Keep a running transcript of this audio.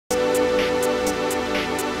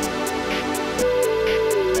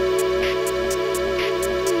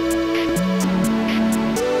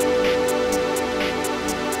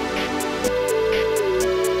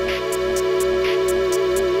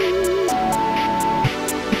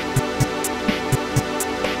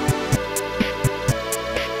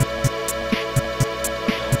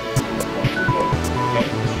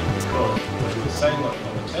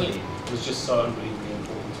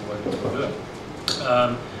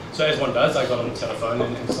So as one does, I got on the telephone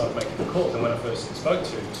and started making the calls. And when I first spoke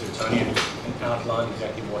to Tony and outlined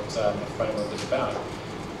exactly what the framework was about,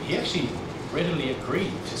 he actually readily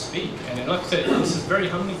agreed to speak. And then, like I said, this is very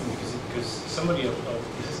humbling for me because somebody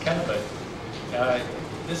of his caliber,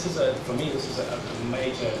 for me, this is a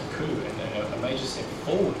major coup and a major step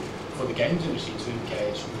forward for the games industry to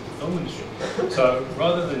engage with the film industry. So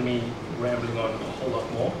rather than me rambling on a whole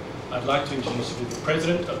lot more, I'd like to introduce you to the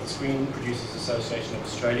President of the Screen Producers Association of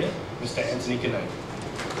Australia, Mr. Antony Ginnane.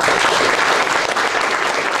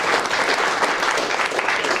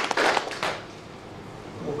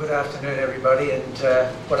 Well, good afternoon, everybody, and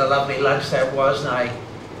what a lovely lunch that was, and I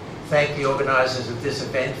thank the organisers of this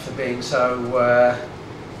event for being so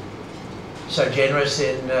generous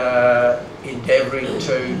in endeavouring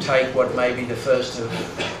to take what may be the first of,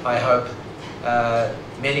 I hope,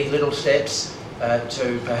 many little steps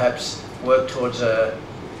to perhaps work towards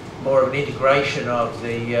more of an integration of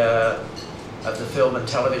the film and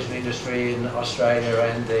television industry in Australia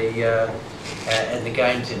and the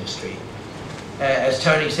games industry. As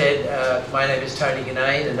Tony said, my name is Tony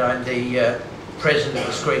Ginnane, and I'm the President of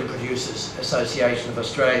the Screen Producers Association of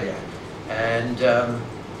Australia. And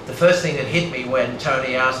the first thing that hit me when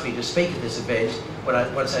Tony asked me to speak at this event,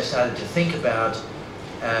 once I started to think about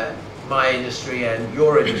my industry and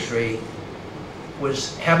your industry,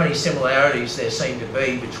 was how many similarities there seemed to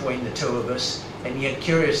be between the two of us, and yet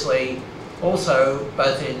curiously also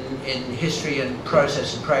both in history and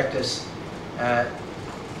process and practice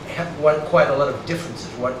quite a lot of differences,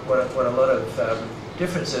 what a lot of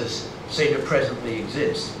differences seem to presently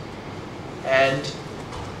exist. And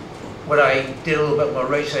when I did a little bit more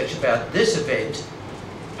research about this event,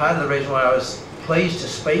 part of the reason why I was pleased to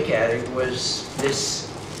speak at it was this,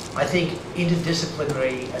 I think,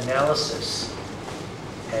 interdisciplinary analysis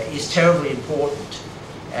is terribly important,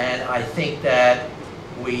 and I think that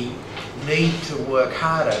we need to work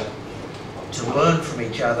harder to learn from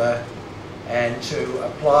each other and to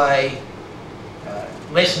apply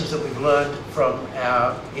lessons that we've learned from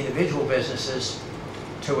our individual businesses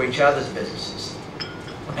to each other's businesses.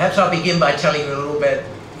 Perhaps I'll begin by telling you a little bit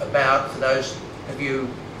about, for those of you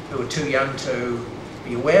who are too young to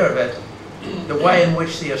be aware of it, the way in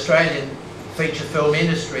which the Australian feature film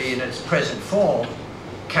industry in its present form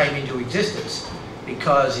came into existence,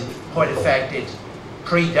 because in point of fact it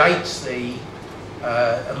predates the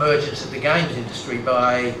emergence of the games industry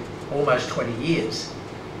by almost 20 years.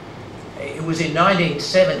 It was in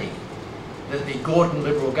 1970 that the Gordon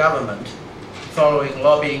Liberal government, following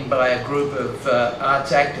lobbying by a group of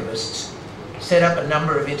arts activists, set up a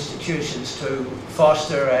number of institutions to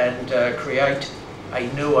foster and create a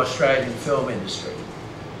new Australian film industry.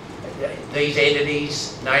 These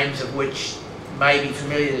entities, names of which may be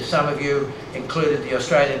familiar to some of you, included the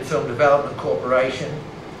Australian Film Development Corporation,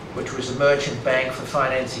 which was a merchant bank for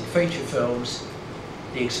financing feature films,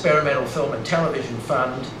 the Experimental Film and Television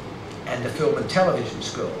Fund, and the Film and Television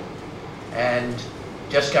School. And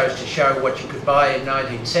just goes to show what you could buy in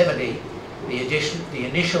 1970, the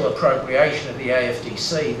initial appropriation of the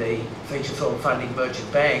AFTC, the Feature Film Funding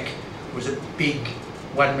Merchant Bank, was a big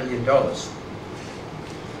 $1 million.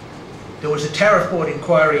 There was a tariff board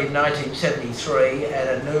inquiry in 1973, and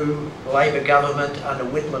a new Labor government under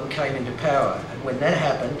Whitlam came into power. And when that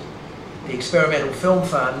happened, the Experimental Film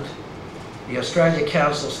Fund, the Australia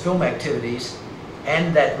Council's film activities,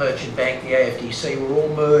 and that merchant bank, the AFTC, were all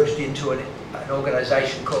merged into an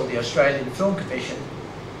organisation called the Australian Film Commission,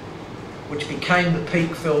 which became the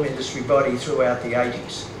peak film industry body throughout the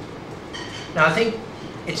 80s. Now, I think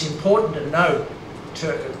it's important to note,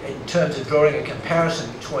 in terms of drawing a comparison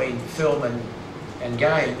between film and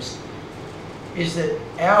games, is that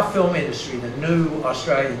our film industry, the new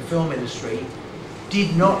Australian film industry,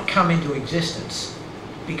 did not come into existence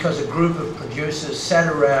because a group of producers sat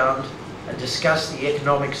around and discussed the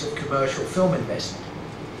economics of commercial film investment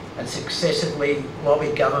and successively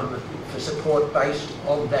lobbied government for support based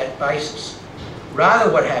on that basis. Rather,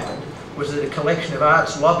 what happened was that a collection of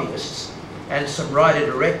arts lobbyists and some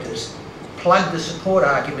writer-directors plugged the support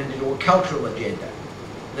argument into a cultural agenda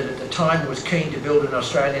that at the time was keen to build an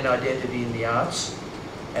Australian identity in the arts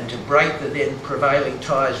and to break the then prevailing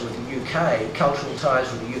ties with the UK, cultural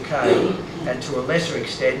ties with the UK, and to a lesser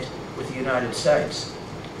extent with the United States.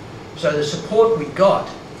 So the support we got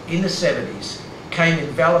in the 70s came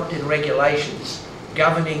enveloped in regulations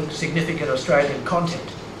governing significant Australian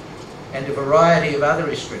content and a variety of other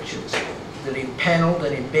restrictions that impaneled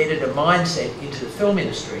and embedded a mindset into the film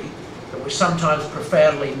industry that was sometimes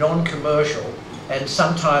profoundly non-commercial and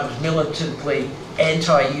sometimes militantly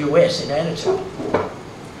anti-US in attitude.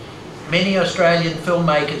 Many Australian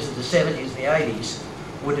filmmakers of the 70s and the 80s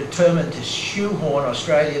were determined to shoehorn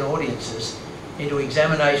Australian audiences into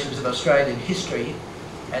examinations of Australian history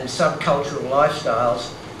and subcultural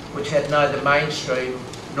lifestyles which had neither mainstream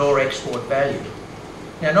nor export value.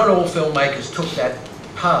 Now, not all filmmakers took that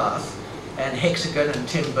path, and Hexagon and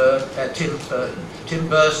Tim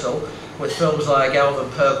Burstall, with films like Alvin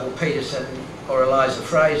Purple, Peterson or Eliza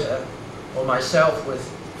Fraser, or myself with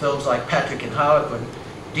films like Patrick and Harlequin,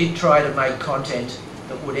 did try to make content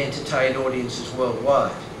that would entertain audiences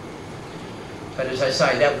worldwide. But as I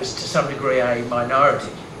say, that was to some degree a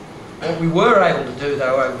minority. What we were able to do,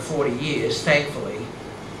 though, over 40 years, thankfully,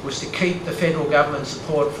 was to keep the federal government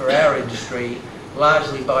support for our industry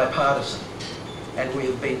largely bipartisan. And we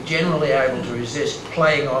have been generally able to resist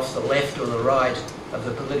playing off the left or the right of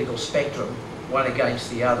the political spectrum, one against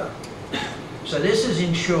the other. So this has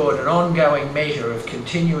ensured an ongoing measure of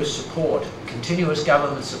continuous support, continuous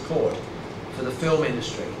government support for the film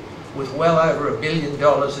industry, with well over $1 billion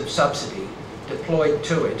of subsidy deployed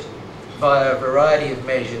to it via a variety of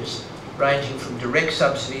measures, ranging from direct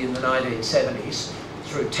subsidy in the 1970s,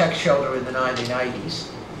 through tax shelter in the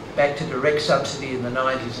 1980s, back to direct subsidy in the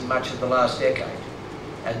 90s and much of the last decade.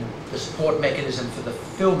 And the support mechanism for the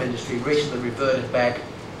film industry recently reverted back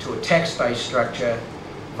to a tax-based structure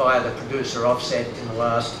via the producer offset in the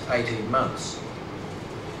last 18 months.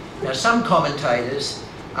 Now, some commentators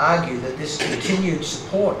argue that this continued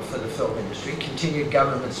support for the film industry, continued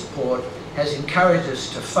government support, has encouraged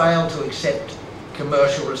us to fail to accept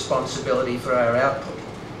commercial responsibility for our output.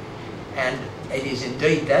 And it is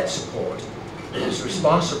indeed that support that is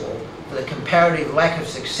responsible for the comparative lack of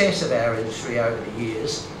success of our industry over the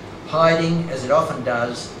years, hiding, as it often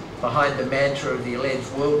does, behind the mantra of the alleged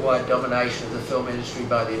worldwide domination of the film industry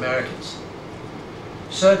by the Americans.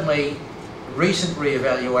 Certainly, recent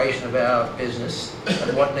re-evaluation of our business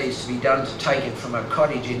and what needs to be done to take it from a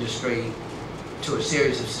cottage industry to a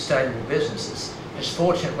series of sustainable businesses has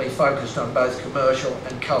fortunately focused on both commercial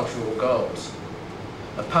and cultural goals.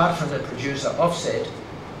 Apart from the producer offset,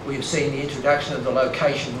 we have seen the introduction of the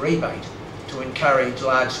location rebate to encourage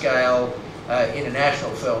large-scale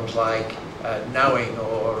international films like Knowing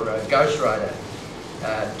or Ghost Rider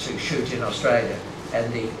to shoot in Australia.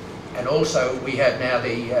 And also we have now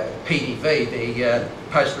the PDV, the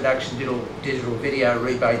post-production digital video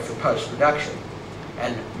rebate for post-production.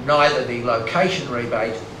 And neither the location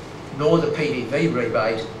rebate nor the PDV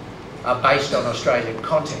rebate are based on Australian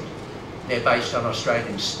content. They're based on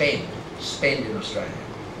Australian spend in Australia.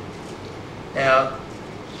 Now,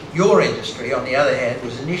 your industry, on the other hand,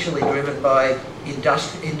 was initially driven by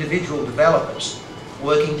individual developers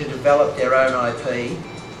working to develop their own IP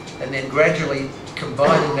and then gradually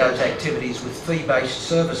combining those activities with fee-based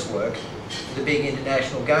service work for the big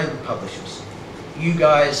international game publishers. You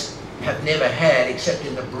guys have never had, except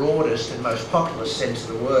in the broadest and most populist sense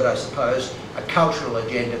of the word, I suppose, a cultural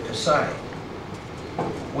agenda per se.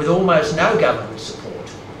 With almost no government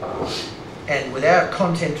support and without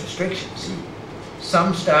content restrictions,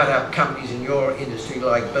 some start-up companies in your industry,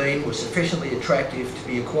 like Beam, were sufficiently attractive to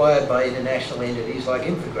be acquired by international entities like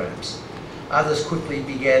Infogrames. Others quickly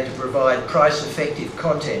began to provide price-effective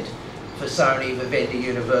content for Sony, Vivendi,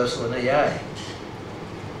 Universal and EA.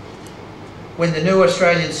 When the new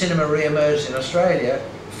Australian cinema re-emerged in Australia,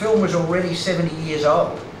 film was already 70 years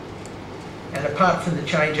old. And apart from the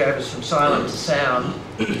changeovers from silent to sound,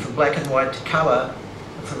 from black and white to colour,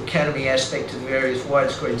 and from Academy aspect to the various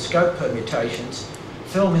widescreen scope permutations,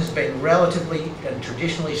 film has been relatively and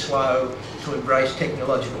traditionally slow to embrace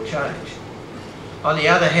technological change. On the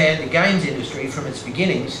other hand, the games industry, from its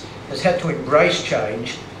beginnings, has had to embrace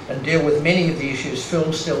change and deal with many of the issues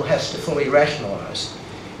film still has to fully rationalise.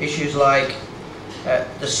 Issues like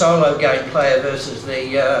the solo game player versus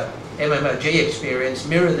the MMOG experience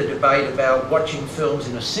mirror the debate about watching films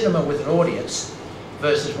in a cinema with an audience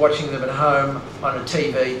versus watching them at home on a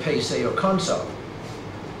TV, PC or console.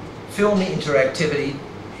 Film interactivity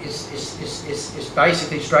is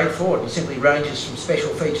basically straightforward and simply ranges from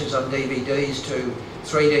special features on DVDs to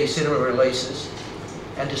 3D cinema releases.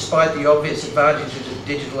 And despite the obvious advantages of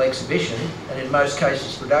digital exhibition, and in most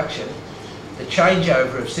cases production, the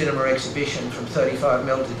changeover of cinema exhibition from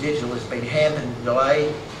 35mm to digital has been hampered and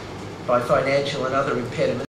delayed by financial and other impediments.